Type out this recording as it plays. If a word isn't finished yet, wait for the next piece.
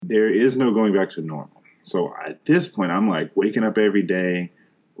there is no going back to normal. So at this point, I'm like waking up every day.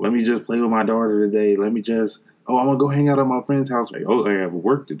 Let me just play with my daughter today. I'm going to go hang out at my friend's house. Like, I have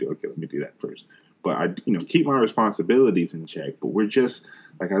work to do. Okay, let me do that first. But I, keep my responsibilities in check. But we're just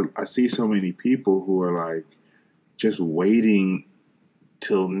like, I see so many people who are like just waiting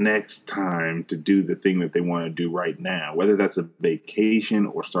till next time to do the thing that they want to do right now, whether that's a vacation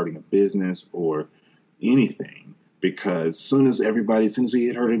or starting a business or anything. Because as soon as we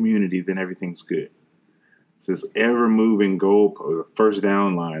hit herd immunity, then everything's good. It's this ever-moving goalpost, a first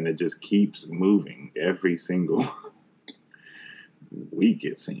down line that just keeps moving every single week,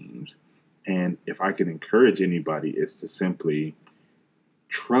 it seems. And if I can encourage anybody, it's to simply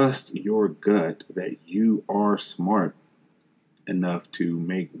trust your gut that you are smart enough to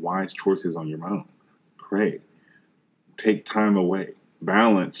make wise choices on your own. Pray. Take time away.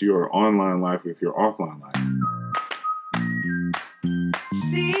 Balance your online life with your offline life.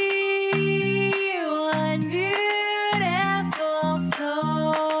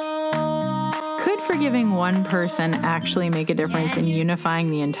 Forgiving one person actually make a difference in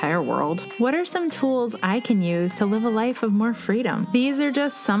unifying the entire world? What are some tools I can use to live a life of more freedom? These are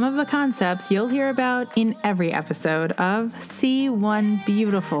just some of the concepts you'll hear about in every episode of See One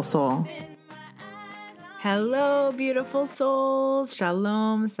Beautiful Soul. Hello, beautiful souls.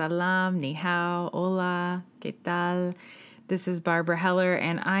 Shalom, salam, ni hao, hola, ¿qué tal? This is Barbara Heller,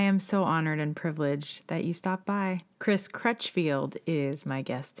 and I am so honored and privileged that you stopped by. Chris Crutchfield is my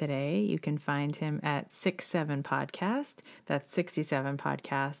guest today. You can find him at 67 Podcast. That's 67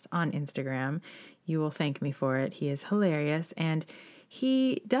 Podcast on Instagram. You will thank me for it. He is hilarious, and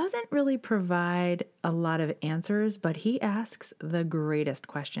he doesn't really provide a lot of answers, but he asks the greatest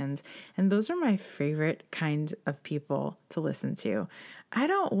questions, and those are my favorite kinds of people to listen to. I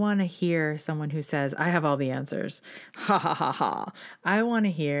don't want to hear someone who says, I have all the answers. Ha ha ha ha. I want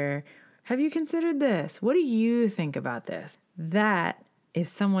to hear, have you considered this? What do you think about this? That is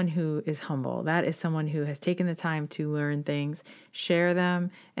someone who is humble. That is someone who has taken the time to learn things, share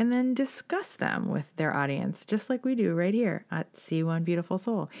them, and then discuss them with their audience, just like we do right here at See One Beautiful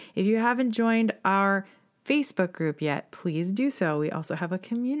Soul. If you haven't joined our Facebook group yet, please do so. We also have a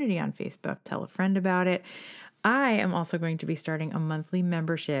community on Facebook. Tell a friend about it. I am also going to be starting a monthly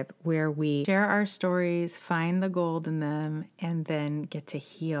membership where we share our stories, find the gold in them, and then get to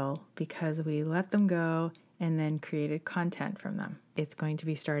heal because we let them go and then created content from them. It's going to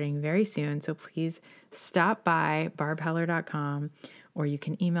be starting very soon, so please stop by barbheller.com, or you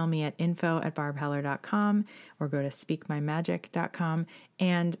can email me at info@barbheller.com, or go to speakmymagic.com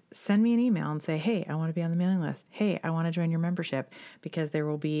and send me an email and say, hey, I want to be on the mailing list. Hey, I want to join your membership, because there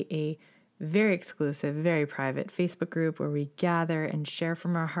will be a very exclusive, very private Facebook group where we gather and share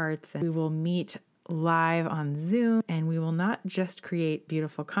from our hearts, and we will meet live on Zoom, and we will not just create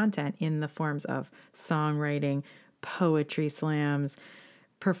beautiful content in the forms of songwriting, poetry slams,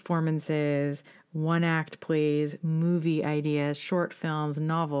 performances, one-act plays, movie ideas, short films,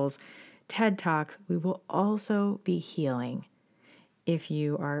 novels, TED Talks. We will also be healing. If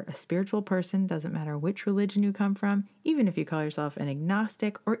you are a spiritual person, doesn't matter which religion you come from, even if you call yourself an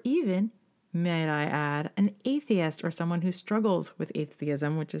agnostic, or even, might I add, an atheist or someone who struggles with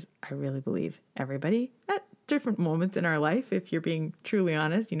atheism, which is, I really believe, everybody at different moments in our life. If you're being truly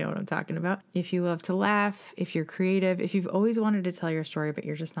honest, you know what I'm talking about. If you love to laugh, if you're creative, if you've always wanted to tell your story, but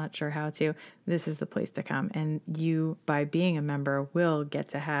you're just not sure how to, this is the place to come. And you, by being a member, will get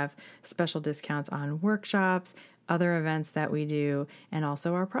to have special discounts on workshops, other events that we do, and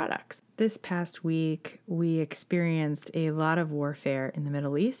also our products. This past week, we experienced a lot of warfare in the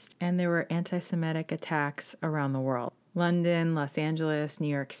Middle East, and there were anti-Semitic attacks around the world. London, Los Angeles, New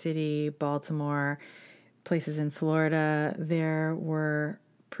York City, Baltimore, places in Florida. There were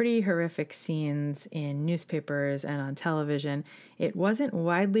pretty horrific scenes in newspapers and on television. It wasn't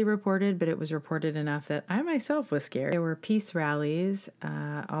widely reported, but it was reported enough that I myself was scared. There were peace rallies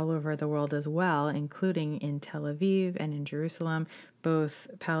all over the world as well, including in Tel Aviv and in Jerusalem. Both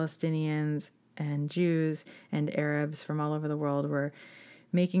Palestinians and Jews and Arabs from all over the world were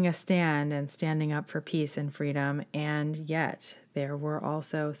making a stand and standing up for peace and freedom. And yet there were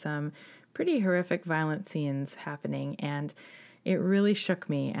also some pretty horrific violent scenes happening, and it really shook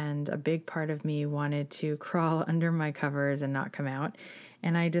me, and a big part of me wanted to crawl under my covers and not come out.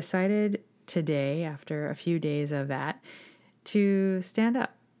 And I decided today, after a few days of that, to stand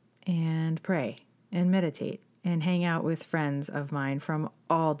up and pray and meditate and hang out with friends of mine from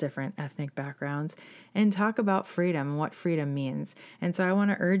all different ethnic backgrounds and talk about freedom and what freedom means. And so I want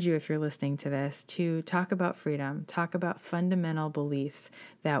to urge you, if you're listening to this, to talk about freedom, talk about fundamental beliefs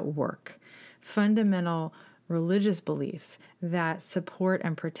that work, fundamental religious beliefs that support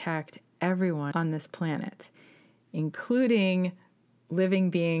and protect everyone on this planet, including living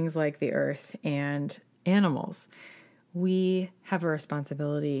beings like the earth and animals. We have a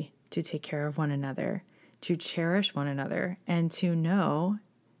responsibility to take care of one another, to cherish one another, and to know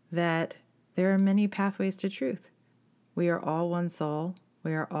that there are many pathways to truth. We are all one soul.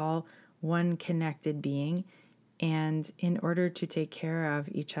 We are all one connected being. And in order to take care of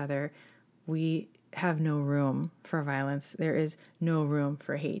each other, we have no room for violence. There is no room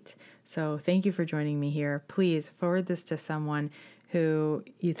for hate. So thank you for joining me here. Please forward this to someone who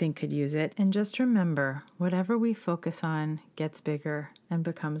you think could use it. And just remember, whatever we focus on gets bigger and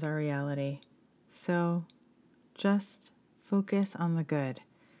becomes our reality. So just focus on the good.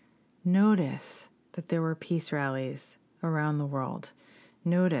 Notice that there were peace rallies around the world.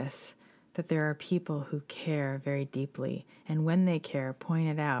 Notice that there are people who care very deeply. And when they care, point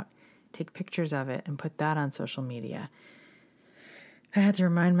it out. Take pictures of it and put that on social media. I had to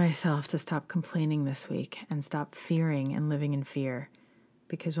remind myself to stop complaining this week and stop fearing and living in fear.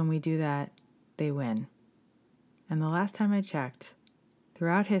 Because when we do that, they win. And the last time I checked,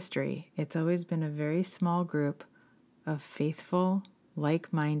 throughout history, it's always been a very small group of faithful,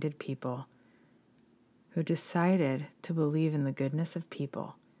 like-minded people who decided to believe in the goodness of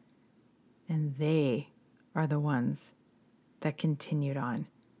people. And they are the ones that continued on.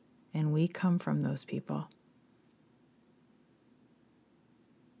 And we come from those people.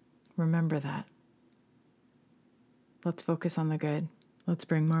 Remember that. Let's focus on the good. Let's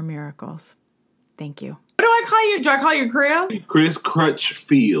bring more miracles. Thank you. What do I call you? Do I call you Chris? Chris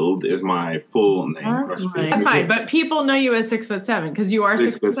Crutchfield is my full name. That's fine, but people know you as 6'7" because you are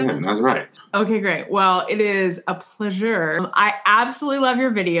 6'7". That's right. Okay, great. Well, it is a pleasure. I absolutely love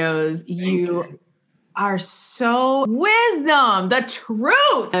your videos. You are so wisdom, the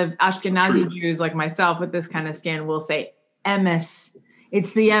truth of Ashkenazi Jews like myself with this kind of skin will say emes.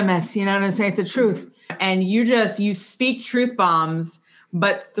 It's the emes, you know what I'm saying? It's the truth. And you speak truth bombs,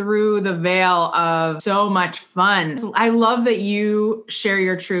 but through the veil of so much fun. I love that you share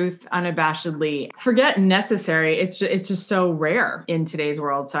your truth unabashedly. Forget necessary. It's just so rare in today's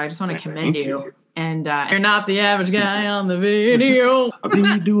world. So I just want to commend you. And you're not the average guy on the video. I'll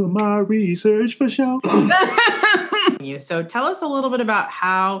be doing my research for sure. So tell us a little bit about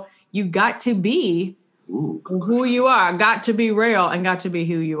how you got to be who you are, got to be real, and got to be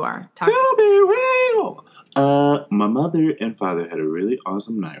who you are. To be real. My mother and father had a really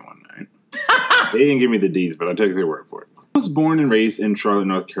awesome night one night. They didn't give me the deeds, but I'll take their word for it. I was born and raised in Charlotte,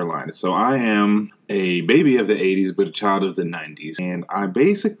 North Carolina. So I am a baby of the 80s, but a child of the 90s. And I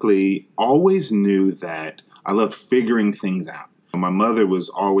basically always knew that I loved figuring things out. My mother was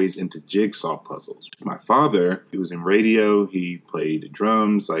always into jigsaw puzzles. My father, he was in radio. He played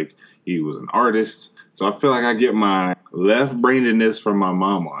drums. Like, he was an artist. So I feel like I get my left-brainedness from my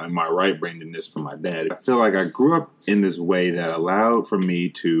mama and my right-brainedness from my dad. I feel like I grew up in this way that allowed for me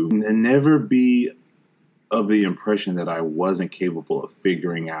to never be of the impression that I wasn't capable of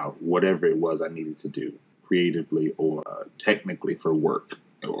figuring out whatever it was I needed to do creatively or technically for work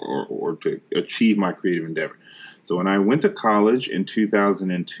or to achieve my creative endeavor. So when I went to college in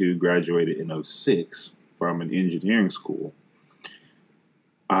 2002, graduated in 2006 from an engineering school,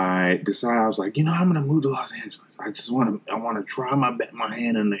 I decided, I was like, I'm going to move to Los Angeles. I want to try my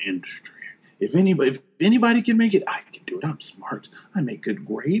hand in the industry. If anybody can make it, I can do it. I'm smart. I make good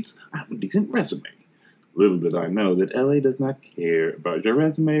grades. I have a decent resume. Little did I know that LA does not care about your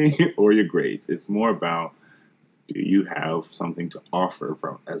resume or your grades. It's more about, do you have something to offer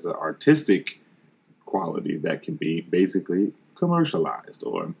as an artistic quality that can be basically commercialized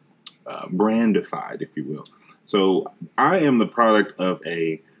or brandified, if you will. So I am the product of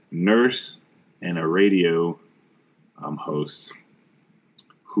a nurse and a radio host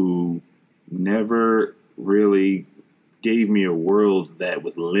who never really gave me a world that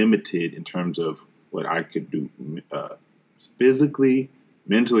was limited in terms of what I could do physically,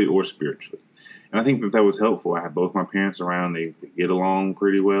 mentally, or spiritually. And I think that was helpful. I had both my parents around. They get along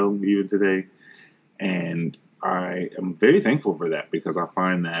pretty well even today. And I am very thankful for that because I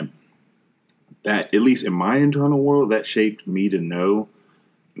find that at least in my internal world, that shaped me to know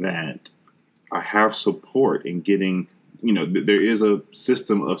that I have support in getting, there is a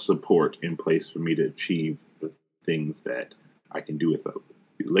system of support in place for me to achieve the things that I can do with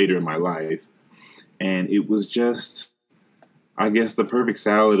later in my life. And it was just, I guess, the perfect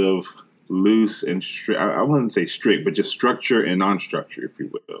salad of loose and I wouldn't say strict, but just structure and non-structure, if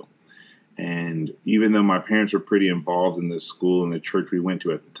you will. And even though my parents were pretty involved in the school and the church we went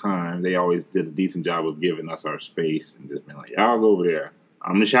to at the time, they always did a decent job of giving us our space and just being like, I'll go over there.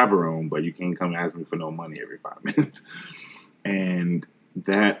 I'm the chaperone, but you can't come ask me for no money every 5 minutes. And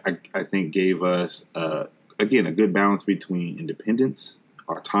that, I think, gave us, again, a good balance between independence,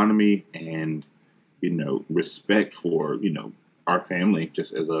 autonomy, and, respect for, our family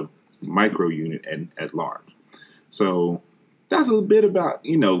just as a micro unit and at large. So that's a bit about,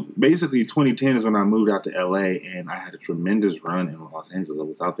 basically 2010 is when I moved out to LA, and I had a tremendous run in Los Angeles. I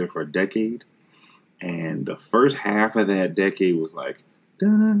was out there for a decade. And the first half of that decade was like,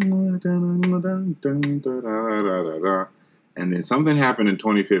 and then something happened in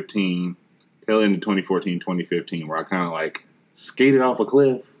 2015, tail end of 2014, 2015, where I kind of like skated off a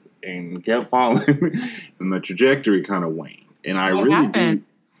cliff and kept falling, and the trajectory kind of waned. And I What really happened?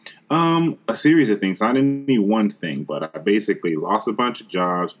 a series of things. Not any one thing, but I basically lost a bunch of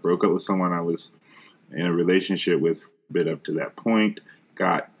jobs, broke up with someone I was in a relationship with a bit up to that point,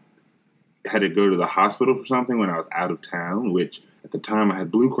 had to go to the hospital for something when I was out of town, which at the time I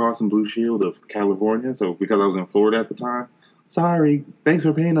had Blue Cross and Blue Shield of California. So because I was in Florida at the time, sorry, thanks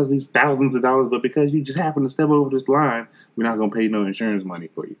for paying us these thousands of dollars, but because you just happened to step over this line, we're not going to pay no insurance money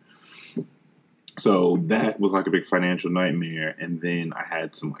for you. So that was like a big financial nightmare. And then I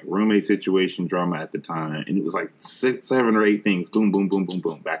had some like roommate situation drama at the time. And it was like 6, 7 or 8 things, boom, boom, boom, boom,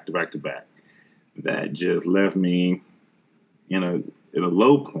 boom, back to back to back. That just left me in a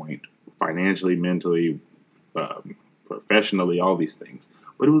low point, financially, mentally, professionally, all these things.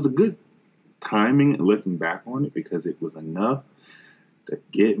 But it was a good timing looking back on it, because it was enough to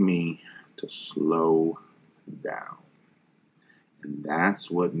get me to slow down. And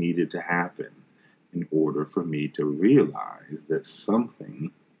that's what needed to happen in order for me to realize that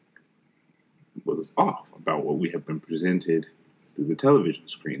something was off about what we have been presented through the television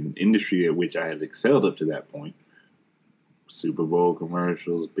screen, an industry at which I had excelled up to that point. Super Bowl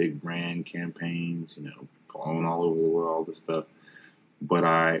commercials, big brand campaigns, flown all over the world, all this stuff.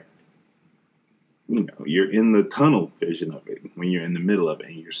 But you're in the tunnel vision of it when you're in the middle of it,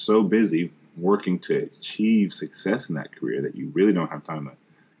 and you're so busy working to achieve success in that career that you really don't have time to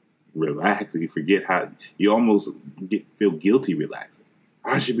relax. You forget how you almost feel guilty relaxing.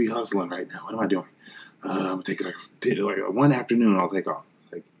 I should be hustling right now. What am I doing? I'm gonna take like one afternoon. I'll take off.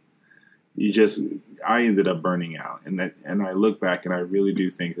 Like I ended up burning out, and I look back and I really do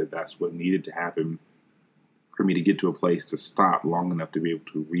think that that's what needed to happen for me to get to a place to stop long enough to be able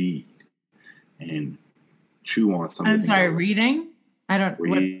to read and chew on something. I'm sorry, reading? I don't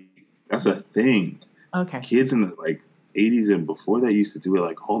read. That's a thing. Okay. Kids in the 80s and before that used to do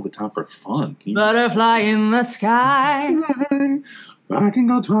it all the time for fun. Butterfly in the sky. I can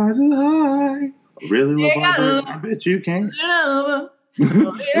go twice as high. Really love her. I bet you can.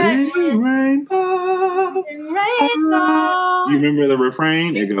 Rainbow. You remember the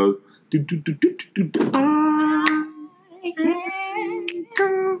refrain? It goes, I can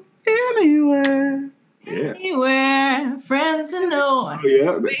go anywhere. Yeah. Anywhere, friends to know. Oh,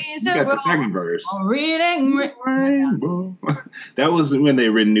 yeah. You got the second verse. Reading Rainbow. That was when they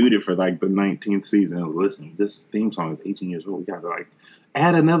renewed it for the 19th season. I was listening. This theme song is 18 years old. We got to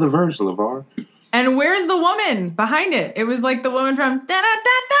add another verse, LeVar. And where's the woman behind it? It was like the woman from da da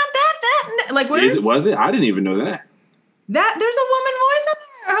da da da. Like what? Was it? I didn't even know that. There's a woman voice in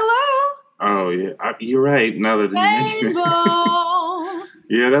there. Hello. Oh yeah, you're right. Now that you mention it.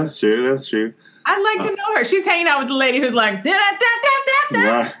 Yeah, that's true. That's true. I'd like to know her. She's hanging out with the lady who's like, da da da da da.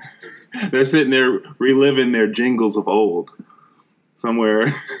 Right. They're sitting there reliving their jingles of old.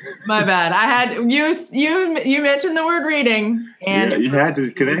 Somewhere. My bad. I had you mentioned the word reading, and yeah, you had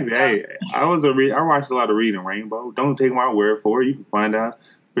to connect. Hey, I watched a lot of Reading Rainbow. Don't take my word for it. You can find out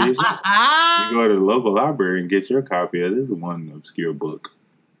for yourself. You go to the local library and get your copy of this one obscure book.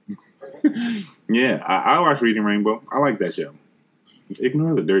 Yeah, I watched Reading Rainbow. I like that show.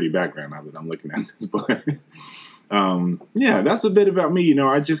 Ignore the dirty background now that I'm looking at this, but yeah, that's a bit about me.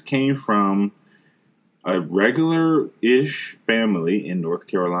 I just came from a regular-ish family in North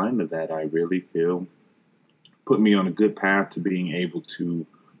Carolina that I really feel put me on a good path to being able to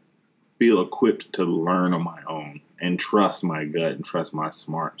feel equipped to learn on my own and trust my gut and trust my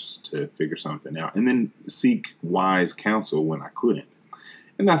smarts to figure something out, and then seek wise counsel when I couldn't.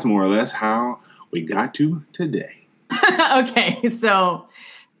 And that's more or less how we got to today. Okay, so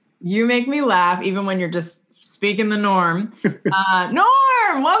you make me laugh even when you're just speaking the norm.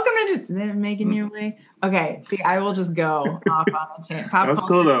 Norm, welcome to just making your way. Okay, see, I will just go off on a tangent. That's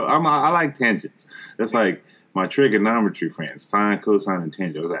cool though. I like tangents. That's like my trigonometry friends, sine, cosine, and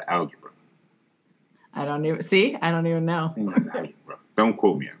tangent. I was at algebra. I don't even know. I think that's algebra. Don't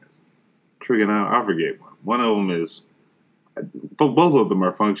quote me on this. Trigonometry, I forget one. One of them is, both of them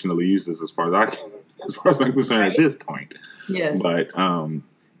are functionally useless as far as I can. as far as I'm concerned at this point. Yes. But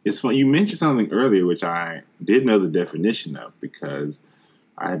it's funny. You mentioned something earlier, which I did know the definition of because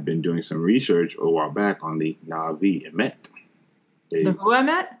I had been doing some research a while back on the Navi Emet. The who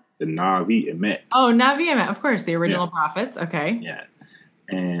Emet? The Navi Emet. Oh, Navi Emet, of course, the original prophets. Okay. Yeah.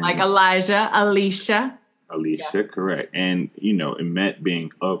 And like Elijah, Elisha, correct. And, Emet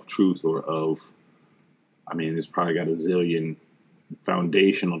being of truth or of, it's probably got a zillion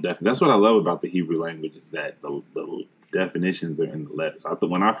foundational definitions. That's what I love about the Hebrew language is that the definitions are in the letters.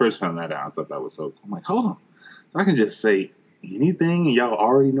 When I first found that out, I thought that was so cool. I'm like, hold on. So I can just say anything and y'all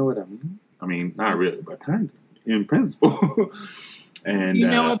already know what I mean? I mean, not really, but kind of in principle. And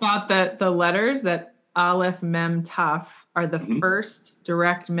about the letters that Aleph, Mem, Taf are the first,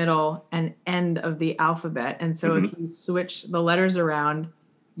 direct, middle, and end of the alphabet. And so if you switch the letters around,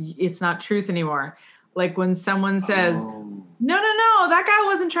 it's not truth anymore. Like when someone says, no, that guy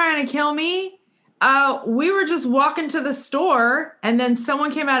wasn't trying to kill me. We were just walking to the store and then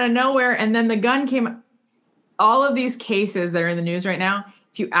someone came out of nowhere and then the gun came. All of these cases that are in the news right now,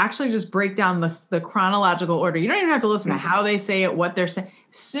 if you actually just break down the chronological order, you don't even have to listen to how they say it, what they're saying.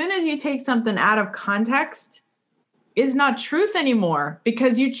 As soon as you take something out of context, it's not truth anymore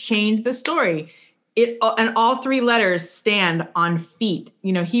because you change the story. And all three letters stand on feet.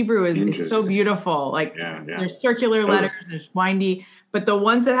 Hebrew is so beautiful. Like there's circular letters, there's windy, but the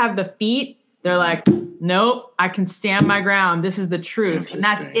ones that have the feet, they're like, nope, I can stand my ground. This is the truth. And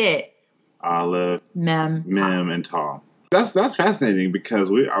that's it. Aleph, Mem, and Tav. That's fascinating because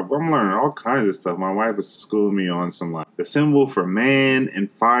I'm learning all kinds of stuff. My wife was schooling me on some like the symbol for man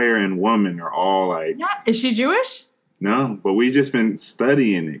and fire and woman are all like. Yeah, is she Jewish? No, but we just been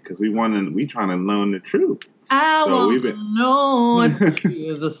studying it because we trying to learn the truth. I know what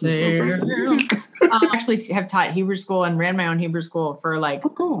Jesus said. I actually have taught Hebrew school and ran my own Hebrew school for like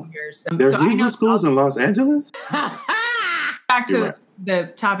years. There are Hebrew schools in Los Angeles? Back to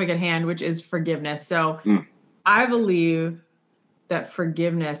the topic at hand, which is forgiveness. So I believe that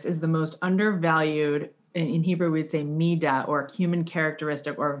forgiveness is the most undervalued, in Hebrew we'd say midah, or human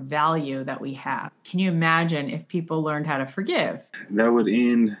characteristic or value that we have. Can you imagine if people learned how to forgive? That would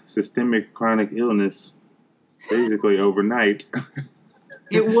end systemic chronic illness basically overnight.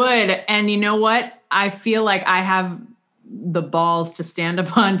 It would. And you know what? I feel like I have the balls to stand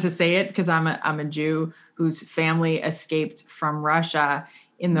upon to say it because I'm a Jew whose family escaped from Russia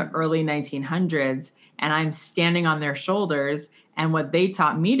in the early 1900s. And I'm standing on their shoulders. And what they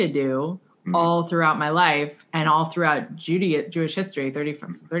taught me to do all throughout my life and all throughout Jewish history,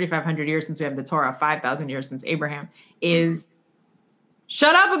 3,500 years since we have the Torah, 5,000 years since Abraham, is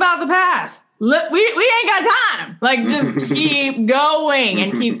shut up about the past. We ain't got time. Like, just keep going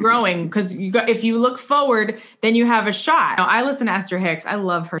and keep growing. Because if you look forward, then you have a shot. Now, I listen to Esther Hicks. I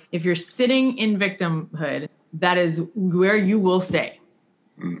love her. If you're sitting in victimhood, that is where you will stay.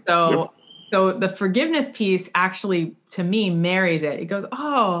 So the forgiveness piece actually, to me, marries it. It goes,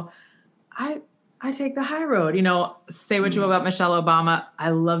 I take the high road. Say what you will about Michelle Obama. I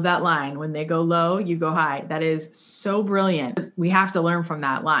love that line. When they go low, you go high. That is so brilliant. We have to learn from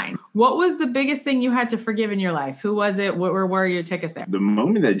that line. What was the biggest thing you had to forgive in your life? Who was it? Where were you? Take us there. The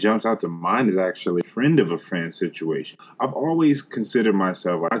moment that jumps out to mind is actually a friend of a friend situation. I've always considered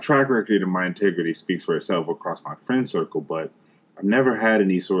myself, my track record and my integrity speaks for itself across my friend circle, but I've never had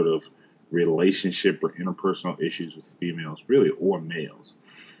any sort of relationship or interpersonal issues with females, really, or males.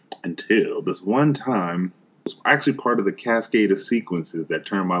 Until this one time, it was actually part of the cascade of sequences that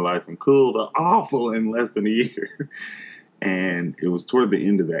turned my life from cool to awful in less than a year. And it was toward the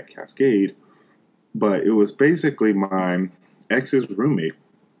end of that cascade. But it was basically my ex's roommate,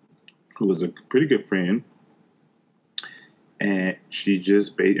 who was a pretty good friend. And she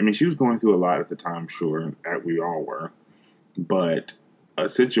just, she was going through a lot at the time, sure, as we all were. But a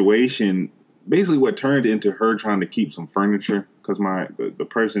situation, basically what turned into her trying to keep some furniture, because the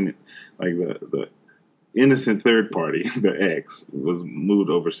person, like the innocent third party, the ex, was moved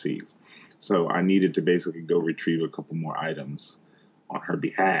overseas. So I needed to basically go retrieve a couple more items on her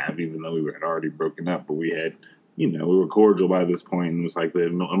behalf, even though we had already broken up. But we had, we were cordial by this point, and it was like the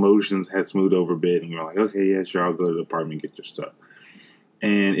emotions had smoothed over a bit, and we were like, okay, yeah, sure, I'll go to the apartment and get your stuff.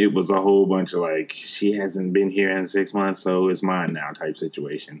 And it was a whole bunch of like, she hasn't been here in 6 months, so it's mine now type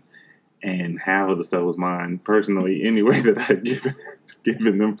situation. And half of the stuff was mine personally anyway that I had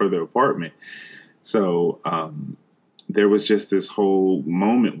given them for the apartment. So there was just this whole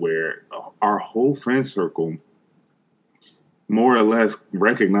moment where our whole friend circle more or less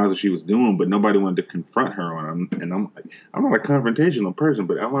recognized what she was doing, but nobody wanted to confront her on it. And I'm like, I'm not a confrontational person,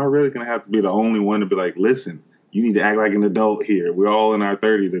 but am I really going to have to be the only one to be like, listen, You need to act like an adult here. We're all in our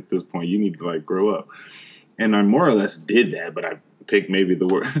 30s at this point. You need to like grow up. And I more or less did that, but I picked maybe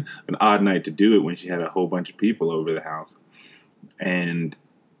an odd night to do it when she had a whole bunch of people over the house. And,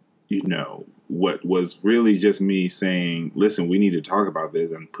 you know, what was really just me saying, listen, we need to talk about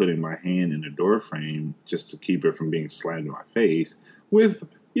this, and putting my hand in the door frame just to keep it from being slammed in my face with,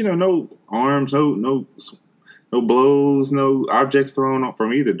 you know, no arms, no blows, no objects thrown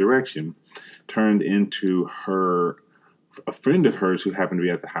from either direction, turned into a friend of hers who happened to be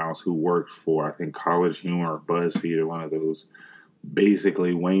at the house, who worked for, I think, College Humor or BuzzFeed or one of those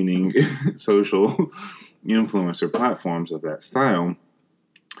basically waning social influencer platforms of that style,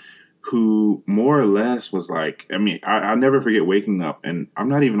 who more or less was like, I mean, I'll never forget waking up, and I'm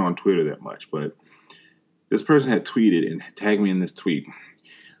not even on Twitter that much, but this person had tweeted and tagged me in this tweet.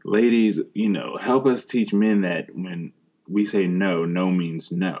 Ladies, you know, help us teach men that when we say no, no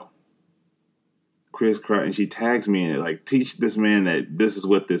means no. Chris Cross, and she tags me in it, like, teach this man that this is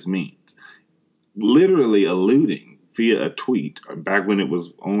what this means. Literally alluding via a tweet, back when it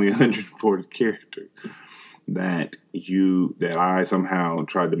was only 140 characters, that I somehow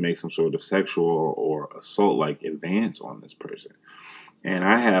tried to make some sort of sexual or assault-like advance on this person. And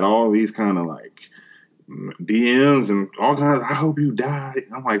I had all these kind of like DMs and all kinds of, I hope you die.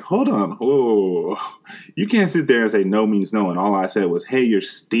 I'm like, hold on. Whoa. You can't sit there and say no means no. And all I said was, hey, you're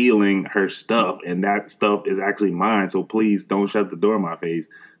stealing her stuff, and that stuff is actually mine. So please don't shut the door in my face.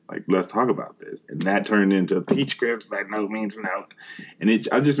 Like, let's talk about this. And that turned into teach scripts that no means no. And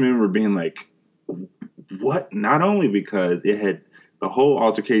I just remember being like, what? Not only because the whole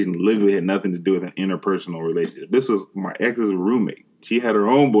altercation literally had nothing to do with an interpersonal relationship. This was my ex's roommate. She had her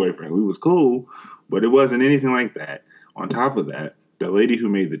own boyfriend. We was cool, but it wasn't anything like that. On top of that, the lady who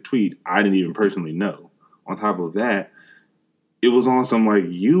made the tweet, I didn't even personally know. On top of that, it was on some like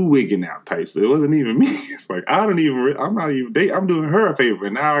you wigging out type stuff. It wasn't even me. It's like, I'm doing her a favor.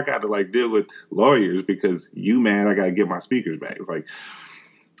 And now I got to like deal with lawyers because you mad I got to get my speakers back. It's like,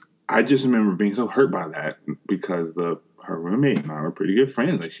 I just remember being so hurt by that because her roommate and I were pretty good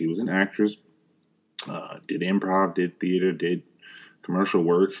friends. Like, she was an actress, did improv, did theater, did commercial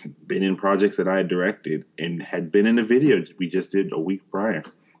work, been in projects that I had directed, and had been in a video we just did a week prior.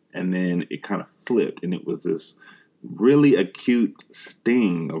 And then it kind of flipped, and it was this really acute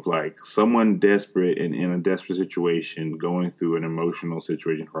sting of like someone desperate and in a desperate situation going through an emotional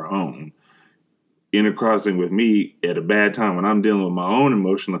situation of her own, intercrossing with me at a bad time when I'm dealing with my own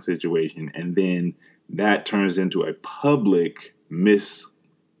emotional situation. And then that turns into a public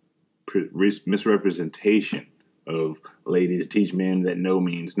misrepresentation of ladies teach men that no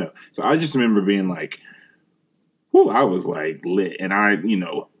means no. So I just remember being like, whoo, I was like lit. And I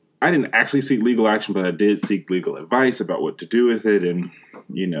didn't actually seek legal action, but I did seek legal advice about what to do with it. And,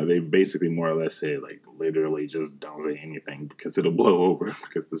 they basically more or less said, like, literally just don't say anything because it'll blow over.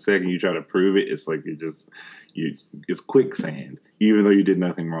 Because the second you try to prove it, it's like it's quicksand, even though you did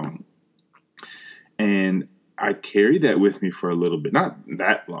nothing wrong. And I carried that with me for a little bit, not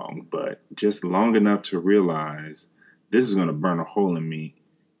that long, but just long enough to realize this is going to burn a hole in me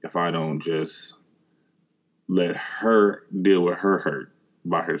if I don't just let her deal with her hurt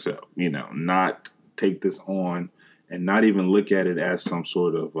by herself, not take this on and not even look at it as some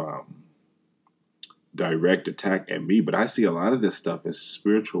sort of direct attack at me. But I see a lot of this stuff as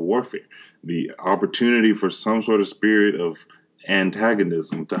spiritual warfare, the opportunity for some sort of spirit of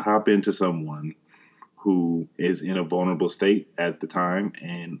antagonism to hop into someone who is in a vulnerable state at the time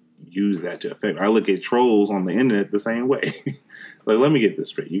and use that to affect. I look at trolls on the internet the same way. Like, let me get this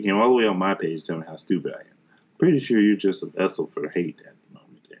straight. You came all the way on my page to tell me how stupid I am. Pretty sure you're just a vessel for hate at the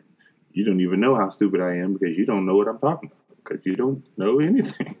moment. And you don't even know how stupid I am because you don't know what I'm talking about because you don't know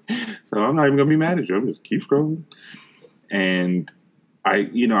anything. So I'm not even going to be mad at you. I'm just keep scrolling. And I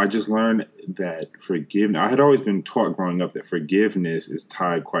just learned that forgiveness, I had always been taught growing up that forgiveness is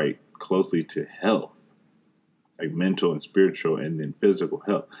tied quite closely to health, like mental and spiritual and then physical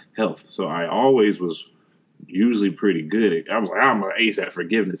health. So I always was usually pretty good. I was like, I'm an ace at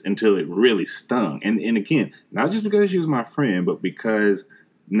forgiveness until it really stung. And again, not just because she was my friend, but because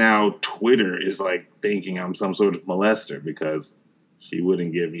now Twitter is like thinking I'm some sort of molester because she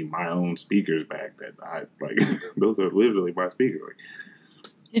wouldn't give me my own speakers back that I like. Those are literally my speakers. Like,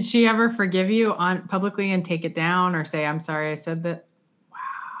 did she ever forgive you on publicly and take it down or say, I'm sorry I said that?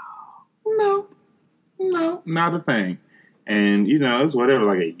 Wow. No, not a thing. And, it's whatever,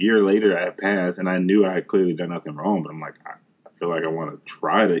 like a year later I had passed and I knew I had clearly done nothing wrong, but I'm like, I feel like I want to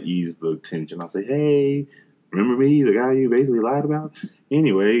try to ease the tension. I'll say, hey, remember me, the guy you basically lied about?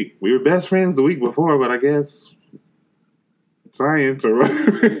 Anyway, we were best friends the week before, but I guess science or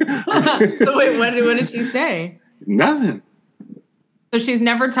whatever. So wait, what did she say? Nothing. So she's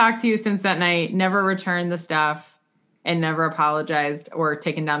never talked to you since that night, never returned the stuff, and never apologized or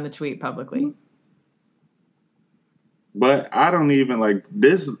taken down the tweet publicly. But I don't even like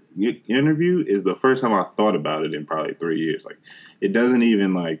this interview is the first time I thought about it in probably 3 years. Like, it doesn't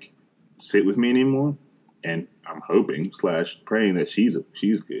even like sit with me anymore. And I'm hoping / praying that she's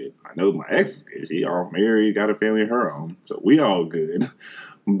good. I know my ex is good. She all married, got a family of her own, so we all good.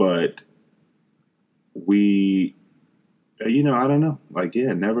 But we, I don't know. Like,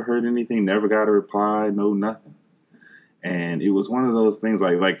 yeah, never heard anything. Never got a reply. No, nothing. And it was one of those things.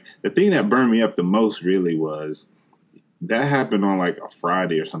 Like the thing that burned me up the most really was. That happened on like a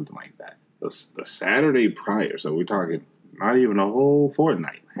Friday or something like that. The Saturday prior, so we're talking not even a whole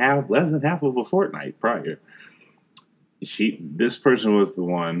fortnight, less than half of a fortnight prior. This person was the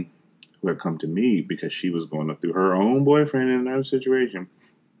one who had come to me because she was going through her own boyfriend in another situation.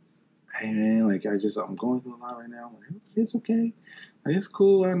 Hey man, like I'm going through a lot right now. I'm like, it's okay, like, it's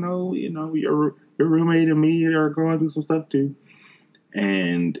cool. I know, your roommate and me are going through some stuff too,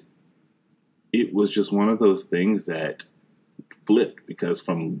 and it was just one of those things that flipped because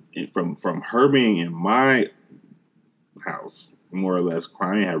from her being in my house, more or less,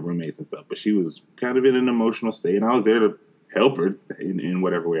 crying, had roommates and stuff, but she was kind of in an emotional state, and I was there to help her in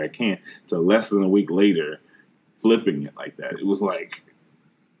whatever way I can. So less than a week later, flipping it like that, it was like,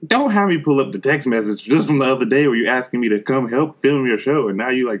 don't have me pull up the text message just from the other day where you asking me to come help film your show, and now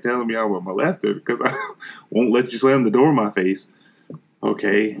you like telling me I'm a molester because I won't let you slam the door in my face.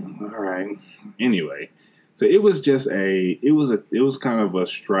 Okay, all right. Anyway, so it was just it was kind of a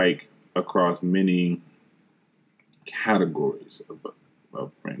strike across many categories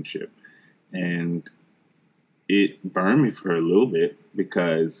of friendship, and it burned me for a little bit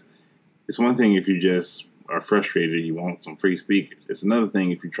because it's one thing if you just are frustrated, you want some free speakers. It's another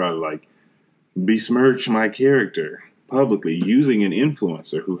thing if you try to like besmirch my character publicly using an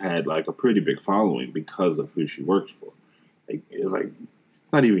influencer who had like a pretty big following because of who she works for.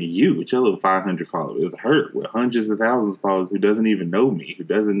 It's not even you. It's your little 500 followers. It's her with hundreds of thousands of followers who doesn't even know me, who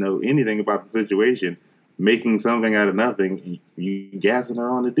doesn't know anything about the situation, making something out of nothing, and you gassing her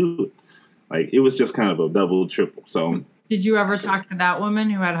on to do it. Like, it was just kind of a double, triple. So, did you ever talk to that woman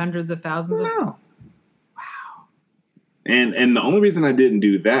who had hundreds of thousands of? No. Wow. And the only reason I didn't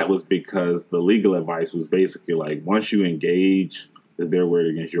do that was because the legal advice was basically like, once you engage, their word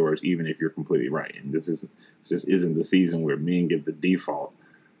against yours, even if you're completely right. And this isn't the season where men get the default.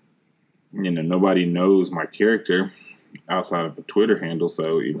 Nobody knows my character outside of a Twitter handle.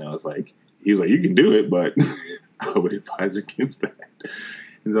 So, it's like, he was like, you can do it, but I would advise against that.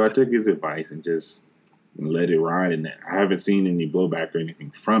 And so I took his advice and just let it ride. And I haven't seen any blowback or anything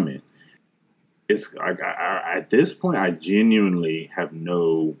from it. It's like, at this point, I genuinely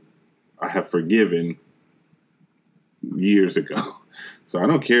I have forgiven years ago. So I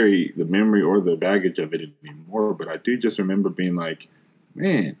don't carry the memory or the baggage of it anymore. But I do just remember being like,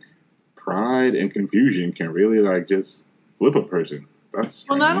 man, pride and confusion can really like just flip a person. That's strange.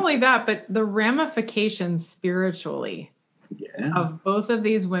 Well, not only that, but the ramifications spiritually of both of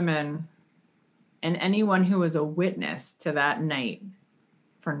these women and anyone who was a witness to that night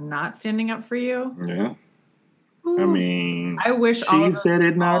for not standing up for you. Yeah. I mean, I wish she said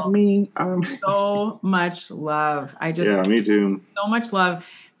it, not me. So much love. Yeah, me too. So much love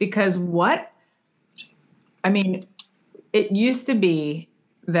because it used to be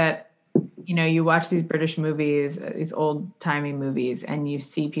that, you watch these British movies, these old timey movies, and you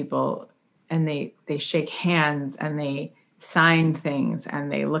see people and they shake hands and they sign things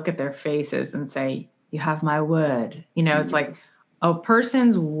and they look at their faces and say, you have my word. It's like a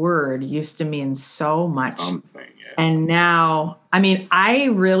person's word used to mean so much. Something, yeah. And now, I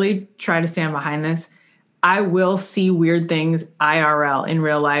really try to stand behind this. I will see weird things IRL in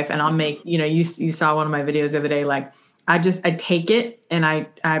real life. And I'll make, you saw one of my videos the other day, like I take it. And I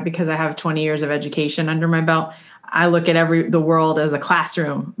because I have 20 years of education under my belt, I look at the world as a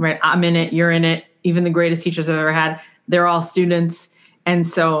classroom, right? I'm in it. You're in it. Even the greatest teachers I've ever had, they're all students. And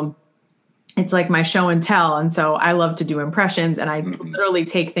so it's like my show and tell. And so I love to do impressions, and I literally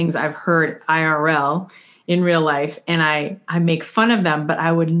take things I've heard IRL in real life and I make fun of them, but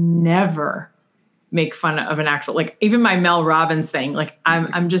I would never make fun of an actual, like even my Mel Robbins thing. Like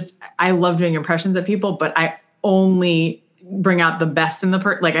I love doing impressions of people, but I only bring out the best in the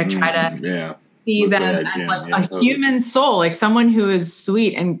person. Like I try to see them as like a human soul, like someone who is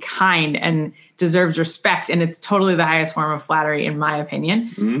sweet and kind and deserves respect. And it's totally the highest form of flattery, in my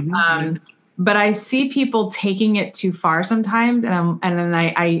opinion. But I see people taking it too far sometimes. And then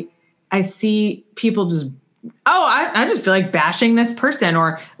I see people just I just feel like bashing this person.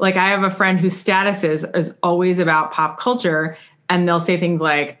 Or like I have a friend whose status is always about pop culture, and they'll say things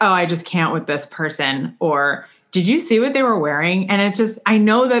like, oh, I just can't with this person, or did you see what they were wearing? And it's just, I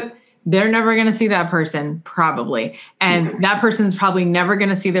know that they're never going to see that person probably, and that person's probably never going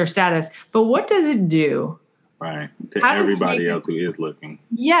to see their status. But what does it do? Right. To everybody else who is looking.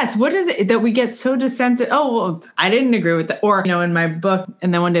 Yes. What is it that we get so dissented? Oh, well, I didn't agree with that. Or, in my book,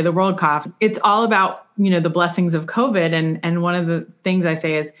 And Then One Day the World Coughed, it's all about, the blessings of COVID. And one of the things I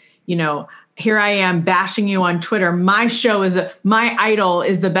say is, here I am bashing you on Twitter. My show my idol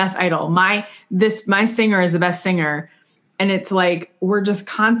is the best idol. My singer is the best singer. And it's like, we're just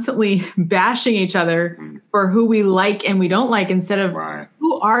constantly bashing each other for who we like and we don't like, instead of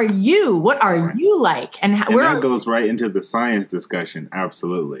who are you? What are you like? And that goes right into the science discussion.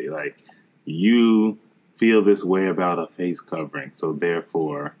 Absolutely. Like, you feel this way about a face covering, so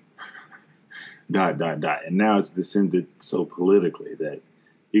therefore, ... And now it's descended so politically that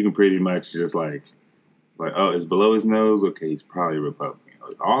you can pretty much just like, oh, it's below his nose. Okay, he's probably Republican.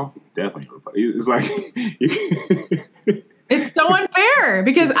 It's off. He's definitely Republican. It's like it's so unfair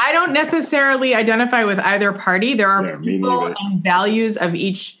because I don't necessarily identify with either party. There are people and values of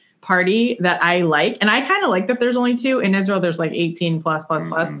each party that I like, and I kind of like that. There's only two in Israel. There's like 18 plus.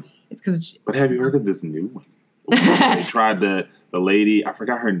 It's because. But have you heard of this new one? They tried the lady. I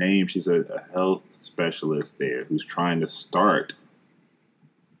forgot her name. She's a health specialist there who's trying to start.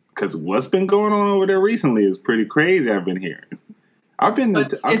 Because what's been going on over there recently is pretty crazy. I've been hearing. I've been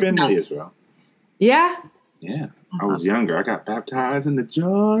to Israel. Yeah. Yeah. I was younger. I got baptized in the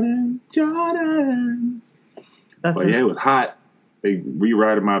Jordan. But yeah, it was hot. They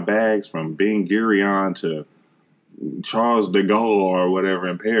rewrited my bags from Ben Gurion to Charles de Gaulle or whatever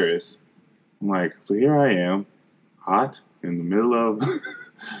in Paris. I'm like, so here I am, hot in the middle of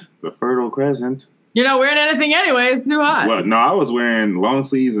the Fertile Crescent. You're not wearing anything anyway. It's too hot. Well, no, I was wearing long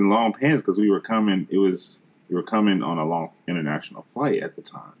sleeves and long pants because we were coming on a long international flight at the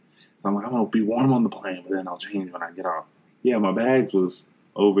time. So I'm like, I'm going to be warm on the plane, but then I'll change when I get off. Yeah, my bags was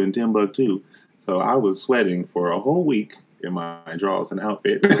over in Timbuktu. So I was sweating for a whole week in my drawers and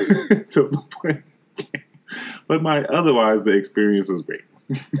outfit till the plane came. But otherwise, the experience was great.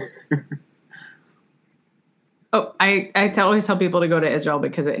 Oh, I always tell people to go to Israel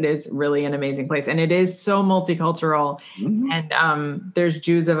because it is really an amazing place. And it is so multicultural. Mm-hmm. And there's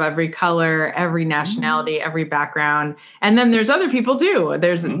Jews of every color, every nationality, every background. And then there's other people too.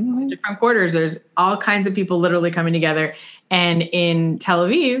 There's different quarters. There's all kinds of people literally coming together. And in Tel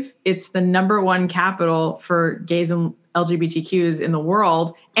Aviv, it's the #1 capital for gays and LGBTQs in the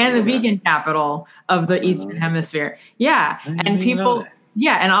world and the vegan capital of the Eastern Hemisphere. Yeah. And people...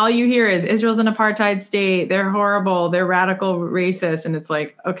 Yeah, and all you hear is Israel's an apartheid state. They're horrible. They're radical racist, and it's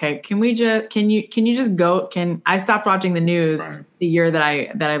like, okay, can you just go? I stopped watching the news the year that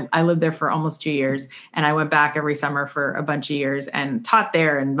I lived there for almost 2 years, and I went back every summer for a bunch of years and taught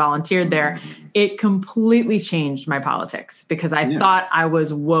there and volunteered there. It completely changed my politics because I thought I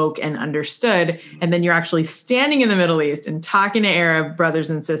was woke and understood, and then you're actually standing in the Middle East and talking to Arab brothers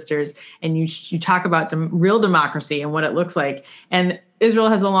and sisters, and you talk about real democracy and what it looks like, and Israel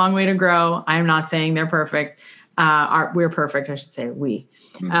has a long way to grow. I'm not saying they're perfect. We're perfect, I should say, we.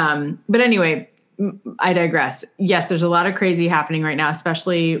 But anyway, I digress. Yes, there's a lot of crazy happening right now,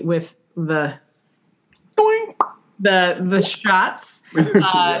 especially with the shots,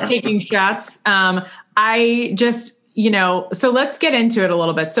 taking shots. I just, so let's get into it a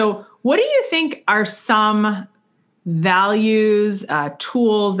little bit. So what do you think are some values,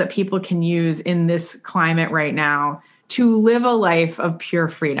 tools that people can use in this climate right now to live a life of pure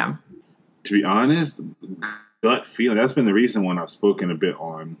freedom? To be honest, gut feeling, that's been the recent one I've spoken a bit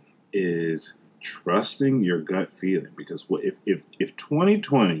on, is trusting your gut feeling. Because if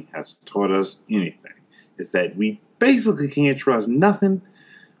 2020 has taught us anything, it's that we basically can't trust nothing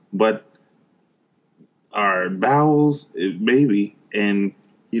but our bowels, maybe, and,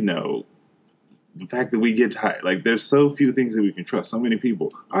 the fact that we get tired. Like, there's so few things that we can trust. So many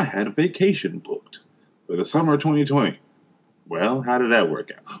people, I had a vacation booked for the summer of 2020. Well, how did that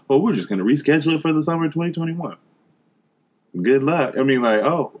work out? Well, we're just going to reschedule it for the summer of 2021. Good luck. I mean, like,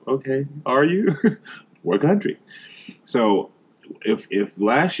 oh, okay. Are you? What country? So if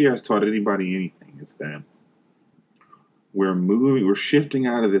last year has taught anybody anything, it's that we're shifting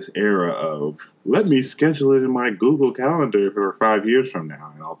out of this era of, let me schedule it in my Google Calendar for 5 years from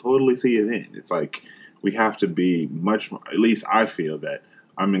now, and I'll totally see it then. It's like we have to be much more, at least I feel that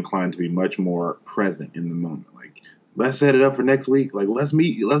I'm inclined to be much more present in the moment. Like, let's set it up for next week. Like, let's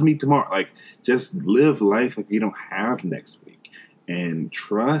meet tomorrow. Like, just live life like you don't have next week, and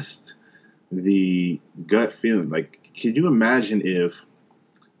trust the gut feeling. Like, can you imagine if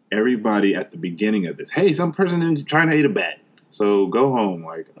everybody at the beginning of this, hey, some person in China ate a bat, so go home.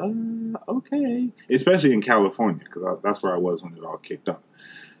 Like, okay. Especially in California, because that's where I was when it all kicked off.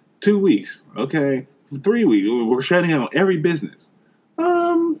 2 weeks, okay. 3 weeks, we're shutting down every business.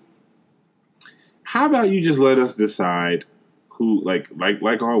 How about you just let us decide who, like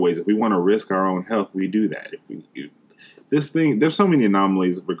always, if we want to risk our own health, we do that. There's so many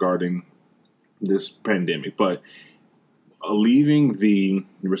anomalies regarding this pandemic, but leaving the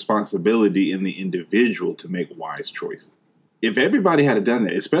responsibility in the individual to make wise choices. If everybody had done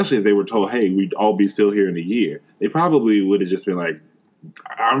that, especially if they were told, hey, we'd all be still here in a year, they probably would have just been like,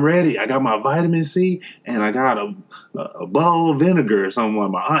 I'm ready. I got my vitamin C and I got a bowl of vinegar or something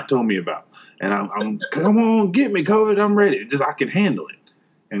like my aunt told me about. And I'm come on, get me COVID. I'm ready. I can handle it.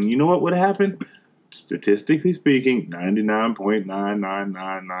 And you know what would happen? Statistically speaking,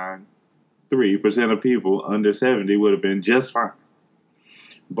 99.99993% of people under 70 would have been just fine.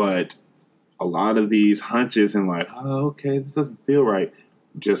 But a lot of these hunches and like, oh, okay, this doesn't feel right,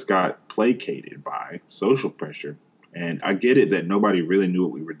 just got placated by social pressure. And I get it that nobody really knew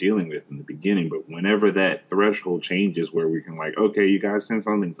what we were dealing with in the beginning, but whenever that threshold changes where we can like, okay, you guys sense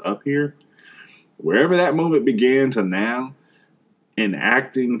something's up here, wherever that moment began to now,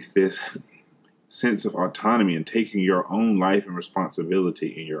 enacting this sense of autonomy and taking your own life and responsibility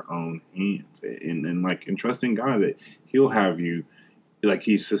in your own hands and like entrusting God that he'll have you, like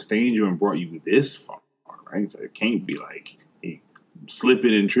he sustained you and brought you this far, right? So it can't be like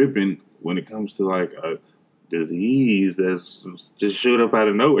slipping and tripping when it comes to like a disease that's just showed up out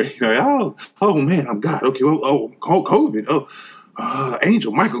of nowhere. You're like, oh man, I'm God. Okay, well, COVID.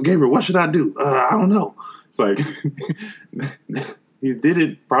 Angel, Michael, Gabriel, what should I do? I don't know. It's like he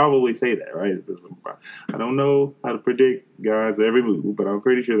didn't probably say that, right? I don't know how to predict God's every move, but I'm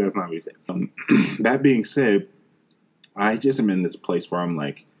pretty sure that's not what he said. That being said, I just am in this place where I'm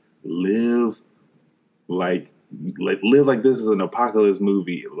like, live like this is an apocalypse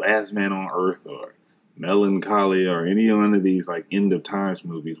movie, Last Man on Earth, or Melancholy, or any one of these like end of times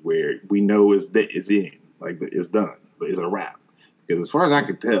movies where we know it's in, like it's done, but it's a wrap. Because as far as I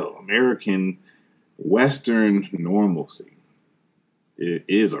could tell, American Western normalcy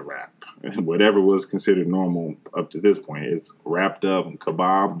is a wrap. Whatever was considered normal up to this point is wrapped up and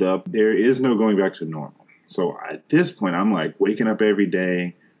kebabbed up. There is no going back to normal. So at this point, I'm like waking up every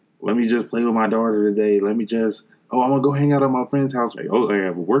day. Let me just play with my daughter today. I'm going to go hang out at my friend's house. Like, I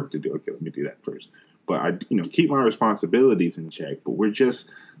have work to do. Okay, let me do that first. But I keep my responsibilities in check. But we're just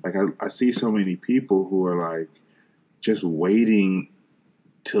like, I see so many people who are like just waiting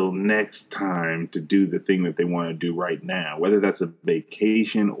till next time to do the thing that they want to do right now, whether that's a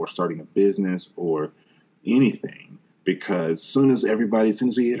vacation or starting a business or anything, because as soon as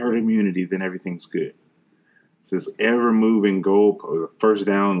we hit herd immunity, then everything's good. It's this ever-moving goalpost, a first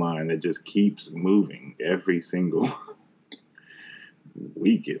down line that just keeps moving every single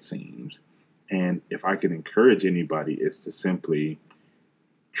week, it seems. And if I can encourage anybody, it's to simply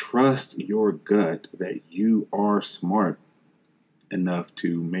trust your gut that you are smart enough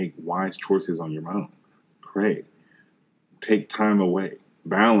to make wise choices on your own. Pray. Take time away.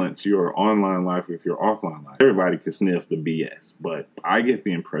 Balance your online life with your offline life. Everybody can sniff the BS, but I get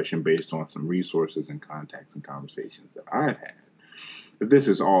the impression based on some resources and contacts and conversations that I've had that this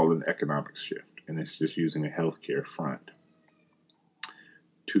is all an economic shift, and it's just using a healthcare front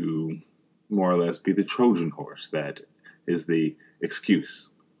to more or less be the Trojan horse that is the excuse.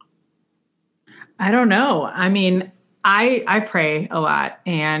 I don't know. I mean, I pray a lot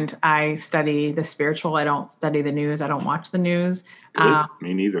and I study the spiritual. I don't study the news. I don't watch the news.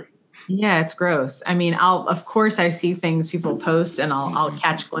 Me neither. Yeah, it's gross. I mean, of course I see things people post and I'll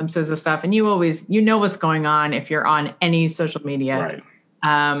catch glimpses of stuff. And you know what's going on if you're on any social media.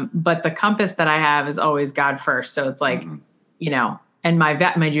 Right. But the compass that I have is always God first. So it's like, and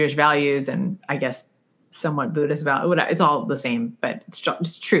my Jewish values and I guess somewhat Buddhist values, it's all the same, but it's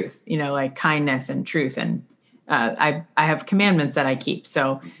just truth, like kindness and truth. And I have commandments that I keep.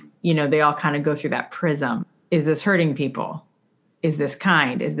 So, they all kind of go through that prism. Is this hurting people? Is this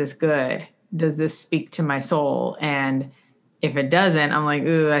kind? Is this good? Does this speak to my soul? And if it doesn't, I'm like,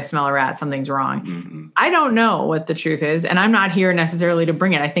 ooh, I smell a rat. Something's wrong. Mm-hmm. I don't know what the truth is. And I'm not here necessarily to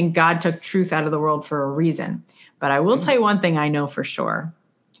bring it. I think God took truth out of the world for a reason. But I will tell you one thing I know for sure.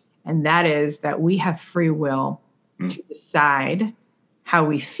 And that is that we have free will to decide how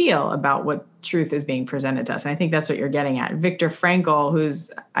we feel about what truth is being presented to us. And I think that's what you're getting at. Viktor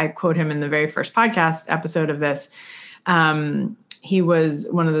Frankl, I quote him in the very first podcast episode of this. He was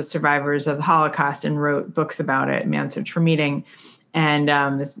one of the survivors of the Holocaust and wrote books about it, Man's Search for Meaning.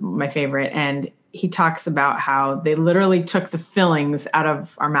 And this is my favorite. And he talks about how they literally took the fillings out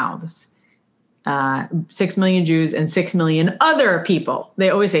of our mouths. 6 million Jews and 6 million other people. They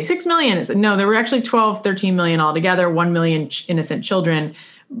always say 6 million. No, there were actually 12, 13 million altogether, 1 million innocent children.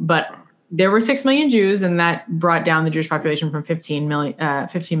 But there were 6 million Jews, and that brought down the Jewish population from 15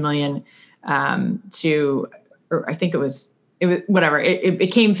 million to, or I think it was whatever. It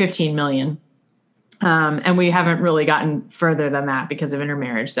became 15 million. And we haven't really gotten further than that because of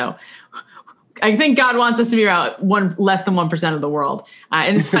intermarriage. So I think God wants us to be around less than 1% of the world.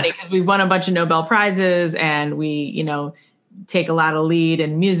 And it's funny because we've won a bunch of Nobel Prizes, and we, take a lot of lead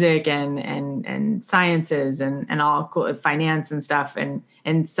in music and sciences and all cool, finance and stuff,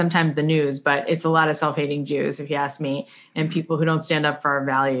 and sometimes the news, but it's a lot of self-hating Jews, if you ask me, and people who don't stand up for our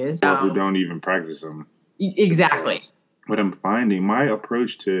values. Or who don't even practice them. Exactly. What I'm finding, my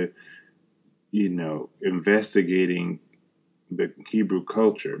approach to, investigating the Hebrew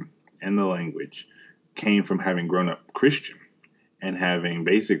culture and the language came from having grown up Christian and having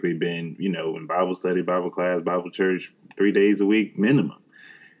basically been, in Bible study, Bible class, Bible church, 3 days a week minimum.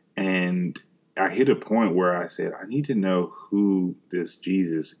 And I hit a point where I said, I need to know who this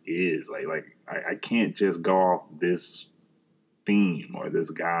Jesus is. I can't just go off this theme or this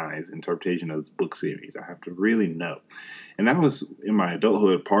guy's interpretation of this book series. I have to really know. And that was in my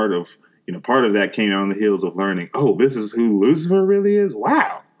adulthood. Part of that came on the heels of learning, oh, this is who Lucifer really is.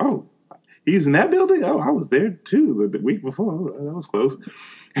 Wow. Oh, he's in that building? Oh, I was there too the week before. Oh, that was close.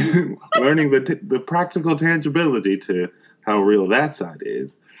 Learning the practical tangibility to how real that side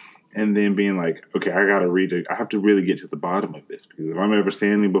is. And then being like, okay, I got to read it. I have to really get to the bottom of this, because if I'm ever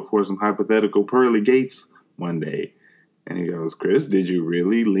standing before some hypothetical pearly gates one day, and he goes, Chris, did you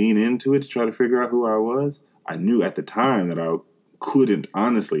really lean into it to try to figure out who I was? I knew at the time that I couldn't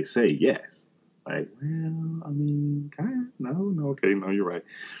honestly say yes. Like, well, I mean, kind of, no, okay, no, you're right.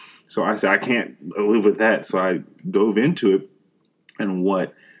 So I said, I can't live with that. So I dove into it. And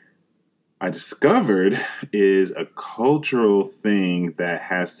what I discovered is a cultural thing that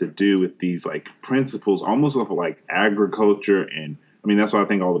has to do with these principles, almost of agriculture. And I mean, that's why I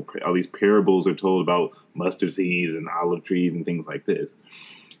think all these parables are told about mustard seeds and olive trees and things like this.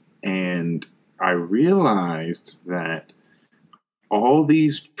 And I realized that all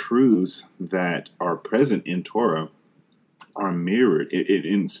these truths that are present in Torah are mirrored.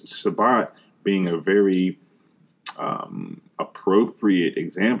 In Shabbat being a very appropriate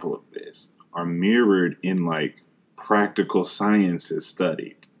example of this, are mirrored in practical sciences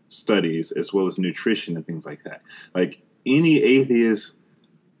studies, as well as nutrition and things like that. Like any atheist,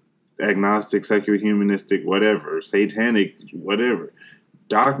 agnostic, secular, humanistic, whatever, satanic, whatever,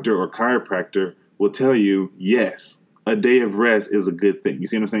 doctor or chiropractor will tell you, yes, a day of rest is a good thing. You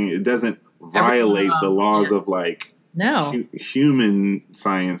see what I'm saying? It doesn't violate the laws of human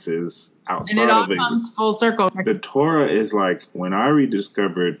sciences outside and it all of it. comes full circle. The Torah is when I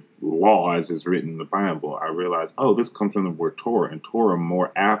rediscovered law as is written in the Bible, I realized, oh, this comes from the word Torah, and Torah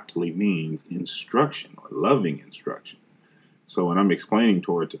more aptly means instruction or loving instruction. So when I'm explaining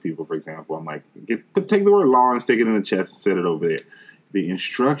Torah to people, for example, I'm like, take the word law and stick it in the chest and set it over there. The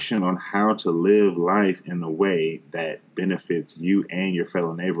instruction on how to live life in a way that benefits you and your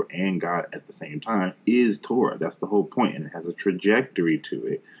fellow neighbor and God at the same time is Torah. That's the whole point, and it has a trajectory to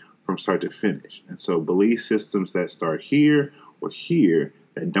it from start to finish. And so belief systems that start here or here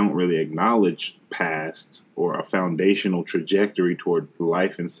that don't really acknowledge past or a foundational trajectory toward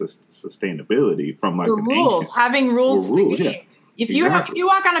life and sustainability from the rules, having rules to the game. Yeah. If you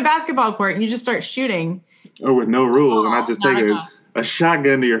walk on a basketball court and you just start shooting, or with no rules, and I just take a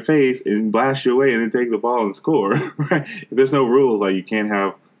shotgun to your face and blast you away and then take the ball and score, right? If there's no rules, you can't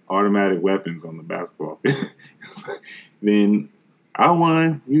have automatic weapons on the basketball. Then I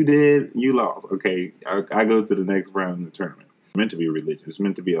won, you did, you lost. Okay, I go to the next round in the tournament. It's meant to be religious. It's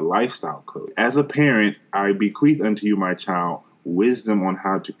meant to be a lifestyle code. As a parent, I bequeath unto you, my child, wisdom on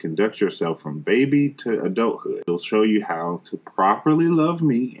how to conduct yourself from baby to adulthood. It'll show you how to properly love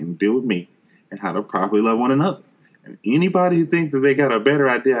me and deal with me, and how to properly love one another. And anybody who thinks that they got a better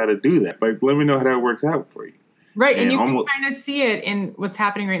idea how to do that, let me know how that works out for you. Right. And you can kind of see it in what's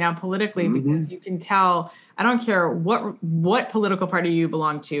happening right now politically, because you can tell, I don't care what political party you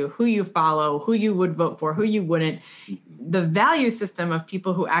belong to, who you follow, who you would vote for, who you wouldn't. The value system of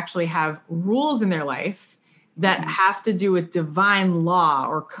people who actually have rules in their life that have to do with divine law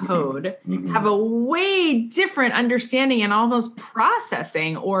or code have a way different understanding and almost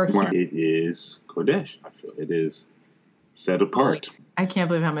processing. Or it is Kodesh. I feel it is set apart. I can't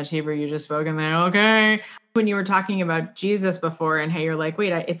believe how much Hebrew you just spoke in there. Okay. When you were talking about Jesus before and how you're like,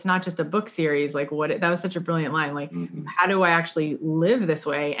 wait, it's not just a book series. Like that was such a brilliant line. Like, how do I actually live this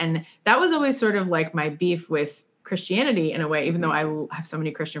way? And that was always sort of like my beef with Christianity in a way, even though I have so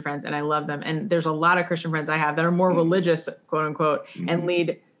many Christian friends and I love them. And there's a lot of Christian friends I have that are more religious, quote unquote, and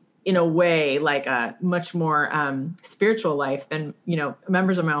lead in a way like a much more spiritual life than,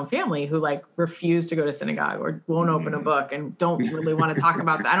 members of my own family who like refuse to go to synagogue or won't open a book and don't really want to talk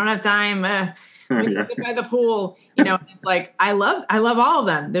about that. I don't have time. Sit by the pool, it's like, I love all of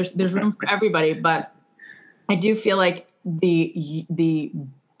them. There's room for everybody, but I do feel like the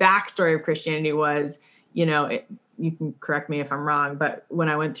backstory of Christianity was, you can correct me if I'm wrong, but when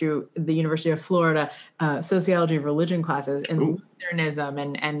I went through the University of Florida sociology of religion classes and Lutheranism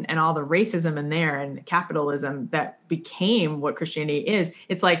and all the racism in there and capitalism that became what Christianity is,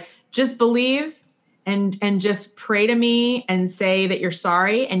 it's like, just believe and just pray to me and say that you're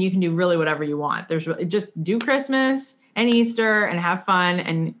sorry and you can do really whatever you want. Just do Christmas and Easter and have fun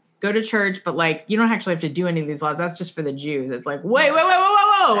and go to church, but like, you don't actually have to do any of these laws. That's just for the Jews. It's like, wait.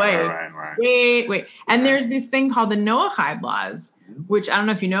 And there's this thing called the Noahide laws, which I don't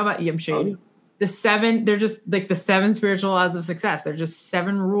know if you know about. I'm sure you do. They're just like the 7 spiritual laws of success. They're just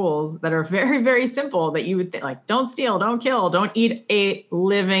 7 rules that are very, very simple that you would think, like, don't steal, don't kill, don't eat a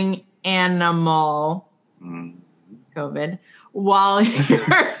living animal, COVID, while you're,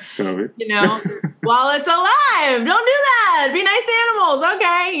 while it's alive. Don't do that. Be nice animals.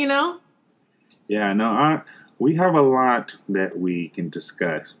 Okay. Yeah, no, we have a lot that we can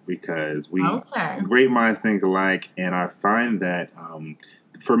discuss because great minds think alike. And I find that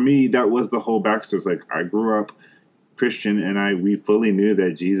for me, that was the whole backstory. It's like I grew up Christian and we fully knew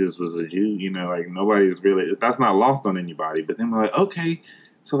that Jesus was a Jew, like nobody's really, that's not lost on anybody. But then we're like, okay,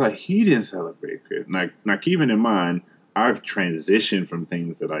 so like he didn't celebrate Christmas. Now keeping in mind, I've transitioned from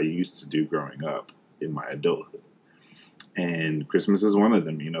things that I used to do growing up in my adulthood. And Christmas is one of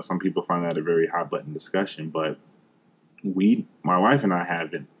them. Some people find that a very hot button discussion, but my wife and I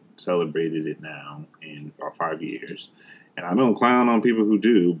haven't celebrated it now in about 5 years. And I don't clown on people who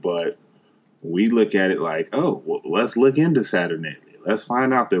do, but we look at it like, oh, well, let's look into Saturnalia. Let's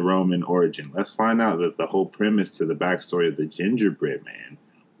find out the Roman origin. Let's find out that the whole premise to the backstory of the gingerbread man.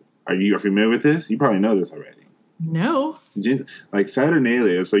 Are you familiar with this? You probably know this already. No. Like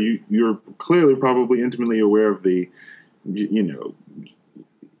Saturnalia, so you're clearly probably intimately aware of the,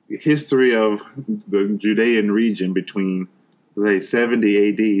 history of the Judean region between, say,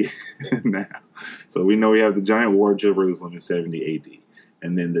 70 AD now. So we know we have the giant war of Jerusalem in 70 AD.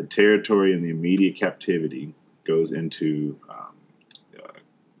 And then the territory and the immediate captivity goes into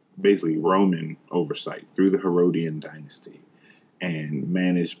basically Roman oversight through the Herodian dynasty. And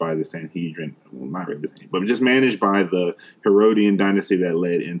managed by the Sanhedrin, well, not really the Sanhedrin, but just managed by the Herodian dynasty that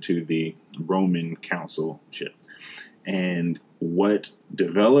led into the Roman consulship. And what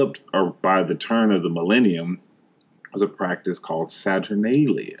developed by the turn of the millennium was a practice called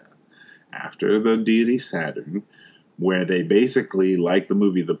Saturnalia, after the deity Saturn, where they basically, like the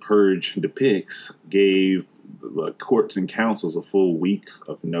movie The Purge depicts, gave the courts and councils a full week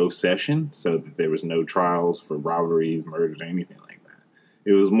of no session so that there was no trials for robberies, murders, or anything like that.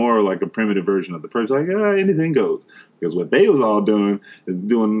 It was more like a primitive version of the Purge, like, anything goes. Because what they was all doing is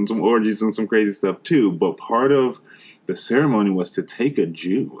doing some orgies and some crazy stuff too. But part of the ceremony was to take a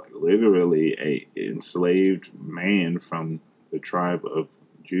Jew, like literally a enslaved man from the tribe of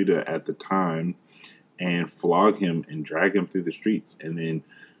Judah at the time, and flog him and drag him through the streets. And then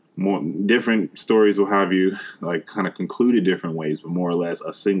more different stories will have you like kind of concluded different ways, but more or less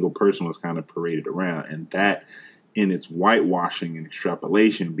a single person was kind of paraded around. And that in its whitewashing and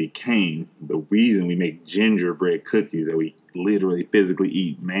extrapolation became the reason we make gingerbread cookies, that we literally physically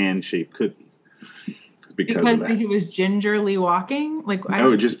eat man-shaped cookies. Because he was gingerly walking?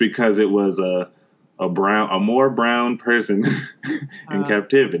 Just because it was a more brown person in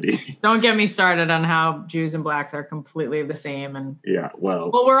captivity. Don't get me started on how Jews and blacks are completely the same. And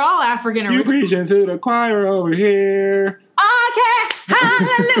well, we're all African. You preaching to the choir over here. Okay,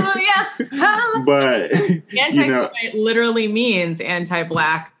 hallelujah. But anti-Semite literally means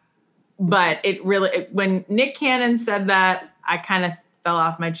anti-black. But it really, when Nick Cannon said that, I kind of fell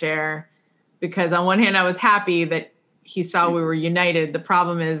off my chair because on one hand I was happy that he saw we were united. The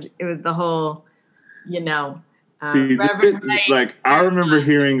problem is it was the whole. I remember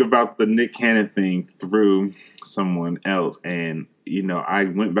hearing about the Nick Cannon thing through someone else, and I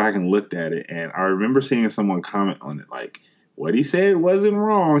went back and looked at it, and I remember seeing someone comment on it, like what he said wasn't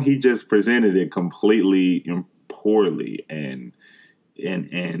wrong. He just presented it completely poorly, and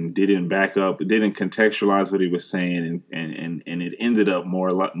and didn't back up, didn't contextualize what he was saying, and it ended up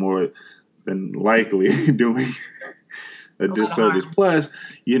more than likely doing a disservice. Plus,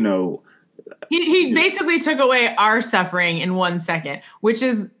 you know, he basically took away our suffering in 1 second, which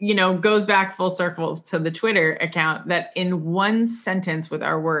is, you know, goes back full circle to the Twitter account that in one sentence with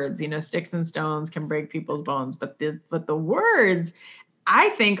our words, you know, sticks and stones can break people's bones, but the words, I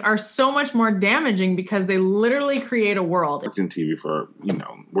think, are so much more damaging because they literally create a world. Worked in TV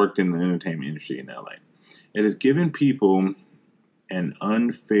worked in the entertainment industry in LA. It has given people an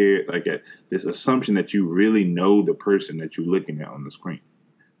unfair, this assumption that you really know the person that you're looking at on the screen.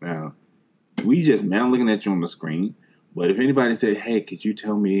 Now, I'm looking at you on the screen, but if anybody said, hey, could you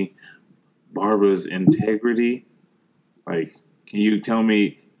tell me Barbara's integrity? Like, can you tell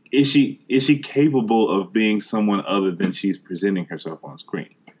me, is she capable of being someone other than she's presenting herself on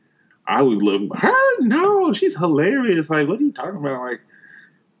screen? I would look, her? No, she's hilarious. Like, what are you talking about? Like,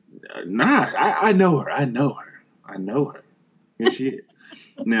 nah, I know her. I know her. Here she is.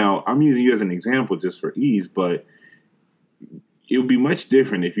 Now, I'm using you as an example just for ease, but it would be much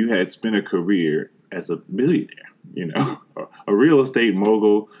different if you had spent a career as a billionaire, you know, a real estate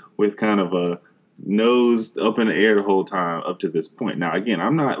mogul with kind of a nose up in the air the whole time up to this point. Now, again,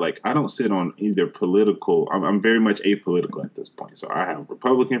 I don't sit on either political. I'm very much apolitical at this point. So I have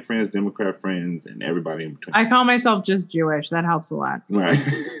Republican friends, Democrat friends, and everybody in between. I call myself just Jewish. That helps a lot. Right.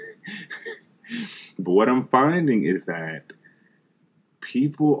 But what I'm finding is that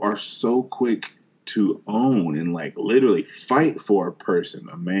people are so quick to own and literally fight for a person,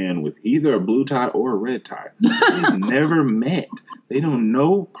 a man with either a blue tie or a red tie. They've never met. They don't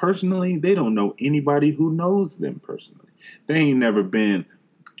know personally. They don't know anybody who knows them personally. They ain't never been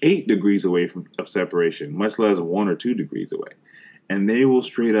 8 degrees away of separation, much less 1 or 2 degrees away. And they will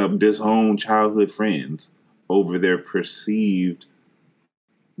straight up disown childhood friends over their perceived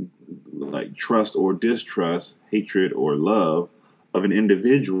trust or distrust, hatred or love of an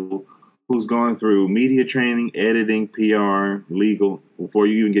individual who's gone through media training, editing, PR, legal, before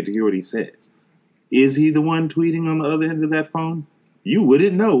you even get to hear what he says. Is he the one tweeting on the other end of that phone? You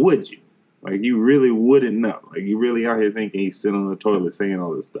wouldn't know, would you? You really wouldn't know. You really out here thinking he's sitting on the toilet saying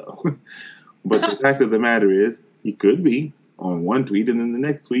all this stuff. But the fact of the matter is, he could be on one tweet, and then the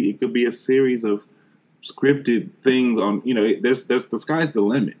next tweet, it could be a series of scripted things on, there's the sky's the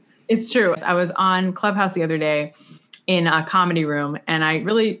limit. It's true. I was on Clubhouse the other day in a comedy room, and I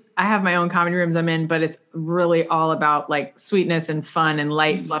have my own comedy rooms I'm in, but it's really all about sweetness and fun and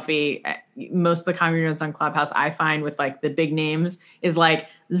light, fluffy. Most of the comedy rooms on Clubhouse I find with the big names is Xanax,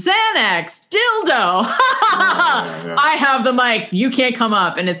 dildo. Yeah. I have the mic. You can't come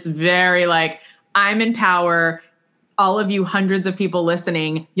up. And it's very I'm in power. All of you hundreds of people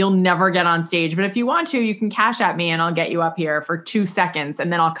listening, you'll never get on stage. But if you want to, you can cash at me and I'll get you up here for 2 seconds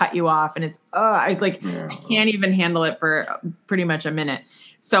and then I'll cut you off. And it's, I can't even handle it for pretty much a minute.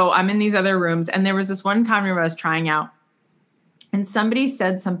 So I'm in these other rooms, and there was this one comedy room I was trying out, and somebody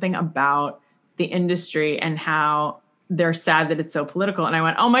said something about the industry and how they're sad that it's so political. And I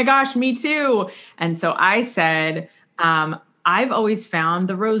went, oh my gosh, me too. And so I said, I've always found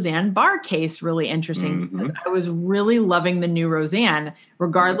the Roseanne Barr case really interesting because I was really loving the new Roseanne,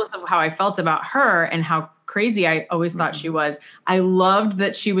 regardless of how I felt about her and how crazy I always thought she was. I loved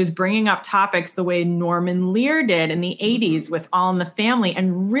that she was bringing up topics the way Norman Lear did in the 80s with All in the Family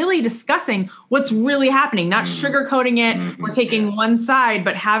and really discussing what's really happening, not sugarcoating it or taking one side,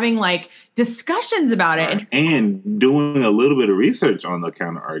 but having discussions about it. And doing a little bit of research on the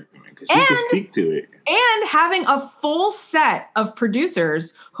counter argument because she could speak to it. And having a full set of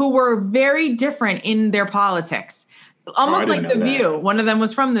producers who were very different in their politics. Almost like The View. One of them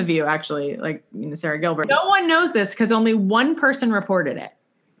was from The View, actually, Sarah Gilbert. No one knows this because only one person reported it.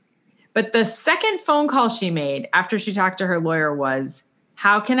 But the second phone call she made after she talked to her lawyer was,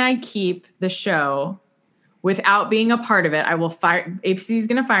 how can I keep the show without being a part of it? I will fire, ABC is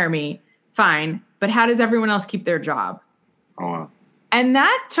going to fire me. Fine. But how does everyone else keep their job? Oh, wow. And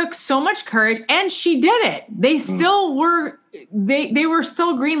that took so much courage, and she did it. They still were, they were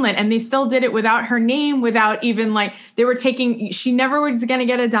still greenlit, and they still did it without her name, without even they were taking, she never was going to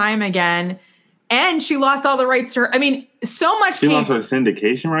get a dime again. And she lost all the rights to her. I mean, so much. She lost her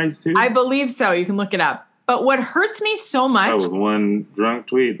syndication rights too? I believe so. You can look it up. But what hurts me so much. That was one drunk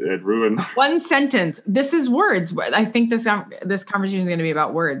tweet that ruined. One sentence. This is words. I think this conversation is going to be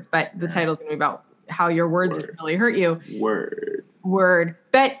about words, but the title is going to be about how your words can really hurt you. Word.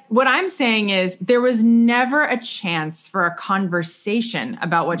 But what I'm saying is there was never a chance for a conversation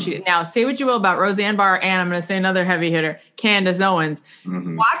about what she did. Now, say what you will about Roseanne Barr, and I'm going to say another heavy hitter, Candace Owens.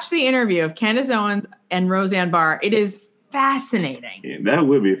 Watch the interview of Candace Owens and Roseanne Barr. It is fascinating. Yeah, that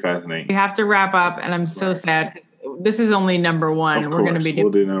would be fascinating. We have to wrap up, and I'm so sad. This is only number one. Of We're going to be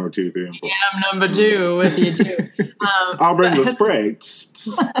we'll do number 2, 3, and 4. I'm number 2 with you too. I'll bring the spray.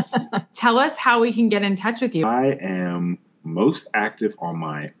 Tell us how we can get in touch with you. I am most active on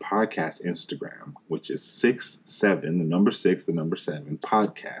my podcast Instagram, which is 6-7, the number 6, the number 7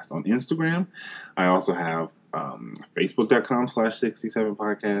 podcast on Instagram. I also have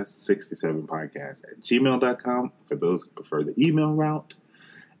Facebook.com/67podcast, 67podcast at gmail.com for those who prefer the email route.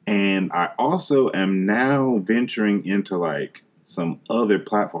 And I also am now venturing into like some other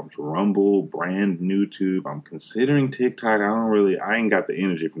platforms, Rumble, Brand New Tube. I'm considering TikTok. I ain't got the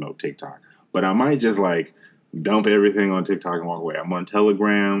energy for no TikTok, but I might just like dump everything on TikTok and walk away. I'm on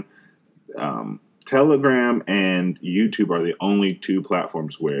Telegram. Telegram and YouTube are the only 2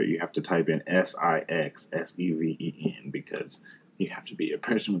 platforms where you have to type in SIXSEVEN because you have to be a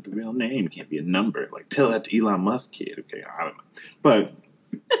person with a real name. You can't be a number. Like, tell that to Elon Musk, kid. Okay, I don't know. But,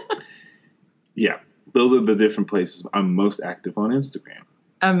 yeah, those are the different places. I'm most active on Instagram.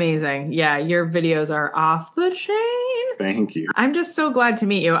 Amazing. Yeah, your videos are off the chain. Thank you. I'm just so glad to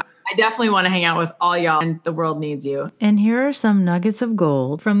meet you. I definitely want to hang out with all y'all, and the world needs you. And here are some nuggets of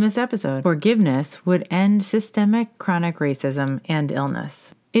gold from this episode. Forgiveness would end systemic chronic racism and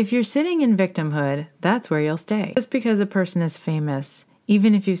illness. If you're sitting in victimhood, that's where you'll stay. Just because a person is famous,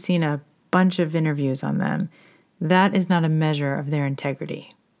 even if you've seen a bunch of interviews on them, that is not a measure of their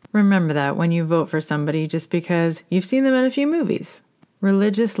integrity. Remember that when you vote for somebody just because you've seen them in a few movies.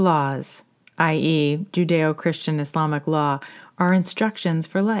 Religious laws, i.e. Judeo-Christian Islamic law, are instructions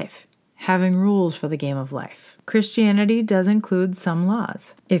for life, having rules for the game of life. Christianity does include some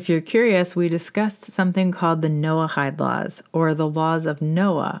laws. If you're curious, we discussed something called the Noahide laws, or the laws of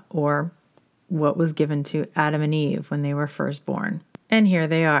Noah, or what was given to Adam and Eve when they were first born. And here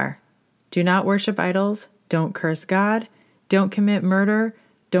they are. Do not worship idols, don't curse God, don't commit murder,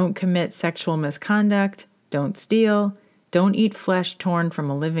 don't commit sexual misconduct, don't steal, don't eat flesh torn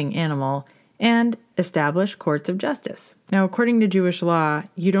from a living animal, and establish courts of justice. Now, according to Jewish law,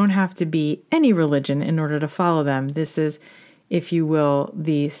 you don't have to be any religion in order to follow them. This is, if you will,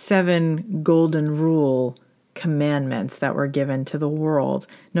 the 7 golden rule commandments that were given to the world,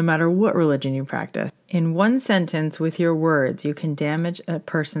 no matter what religion you practice. In one sentence, with your words, you can damage a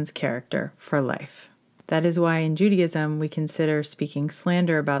person's character for life. That is why in Judaism, we consider speaking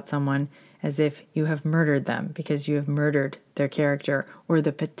slander about someone as if you have murdered them because you have murdered their character or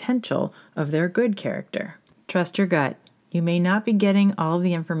the potential of their good character. Trust your gut. You may not be getting all of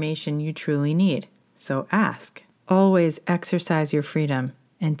the information you truly need, so ask. Always exercise your freedom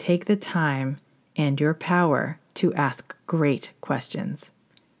and take the time and your power to ask great questions.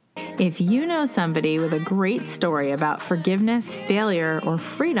 If you know somebody with a great story about forgiveness, failure, or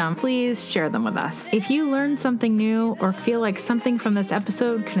freedom, please share them with us. If you learned something new or feel like something from this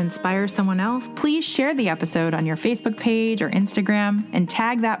episode could inspire someone else, please share the episode on your Facebook page or Instagram and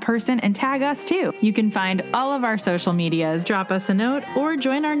tag that person and tag us too. You can find all of our social medias, drop us a note, or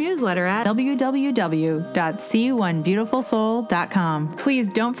join our newsletter at www.conebeautifulsoul.com. Please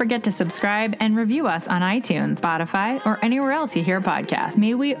don't forget to subscribe and review us on iTunes, Spotify, or anywhere else you hear podcasts.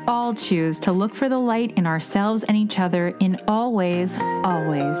 May we all choose to look for the light in ourselves and each other in all ways,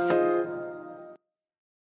 always.